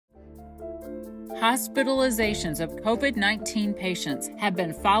Hospitalizations of COVID-19 patients have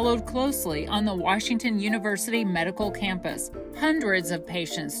been followed closely on the Washington University Medical Campus. Hundreds of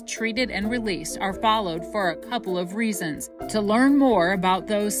patients treated and released are followed for a couple of reasons: to learn more about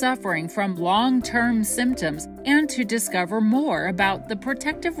those suffering from long-term symptoms and to discover more about the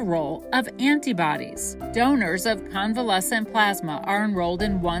protective role of antibodies. Donors of convalescent plasma are enrolled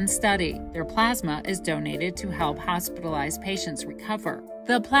in one study. Their plasma is donated to help hospitalized patients recover.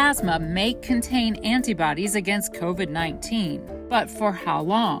 The plasma may contain antibodies against COVID-19, but for how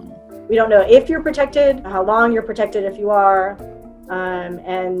long? We don't know if you're protected, how long you're protected if you are,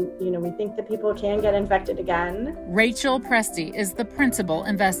 we think that people can get infected again. Rachel Presti is the principal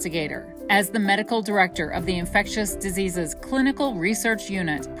investigator. As the medical director of the Infectious Diseases Clinical Research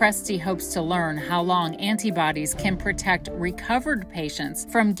Unit, Presti hopes to learn how long antibodies can protect recovered patients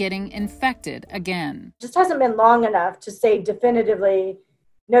from getting infected again. It just hasn't been long enough to say definitively,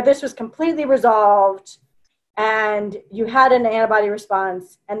 no, this was completely resolved and you had an antibody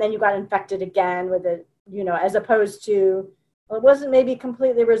response and then you got infected again with it, as opposed to, well, it wasn't maybe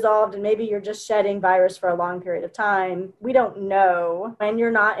completely resolved and maybe you're just shedding virus for a long period of time. We don't know when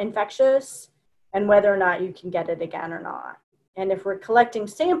you're not infectious and whether or not you can get it again or not. And if we're collecting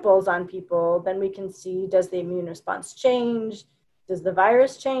samples on people, then we can see, does the immune response change? Does the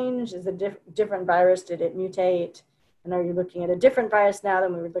virus change? Is it different virus? Did it mutate? And are you looking at a different virus now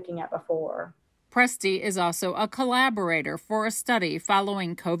than we were looking at before? Presti is also a collaborator for a study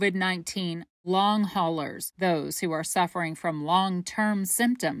following COVID-19 long haulers, those who are suffering from long-term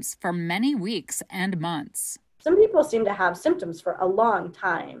symptoms for many weeks and months. Some people seem to have symptoms for a long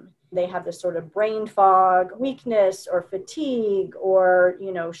time. They have this sort of brain fog, weakness or fatigue or,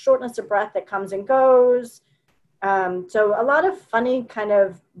 shortness of breath that comes and goes. So a lot of funny kind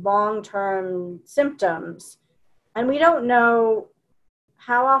of long-term symptoms. And we don't know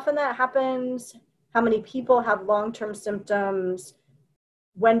how often that happens, how many people have long-term symptoms,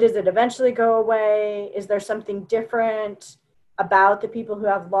 when does it eventually go away? Is there something different about the people who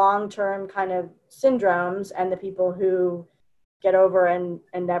have long-term kind of syndromes and the people who get over and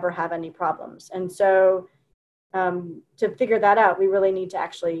never have any problems? And so to figure that out, we really need to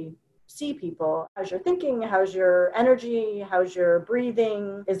actually see people. How's your thinking? How's your energy? How's your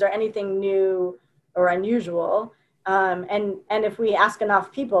breathing? Is there anything new or unusual? And if we ask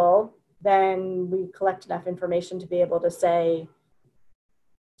enough people, then we collect enough information to be able to say,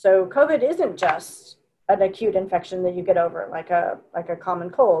 so COVID isn't just an acute infection that you get over like a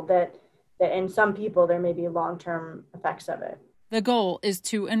common cold, that in some people there may be long-term effects of it. The goal is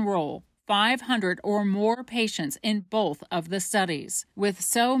to enroll 500 or more patients in both of the studies. With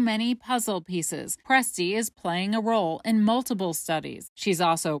so many puzzle pieces, Presti is playing a role in multiple studies. She's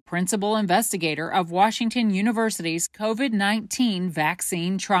also principal investigator of Washington University's COVID-19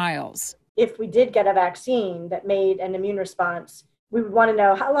 vaccine trials. If we did get a vaccine that made an immune response, we would want to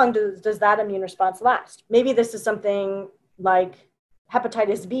know how long does that immune response last? Maybe this is something like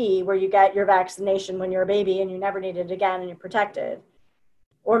hepatitis B, where you get your vaccination when you're a baby and you never need it again and you're protected.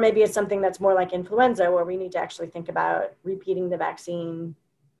 Or maybe it's something that's more like influenza, where we need to actually think about repeating the vaccine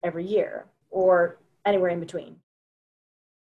every year or anywhere in between.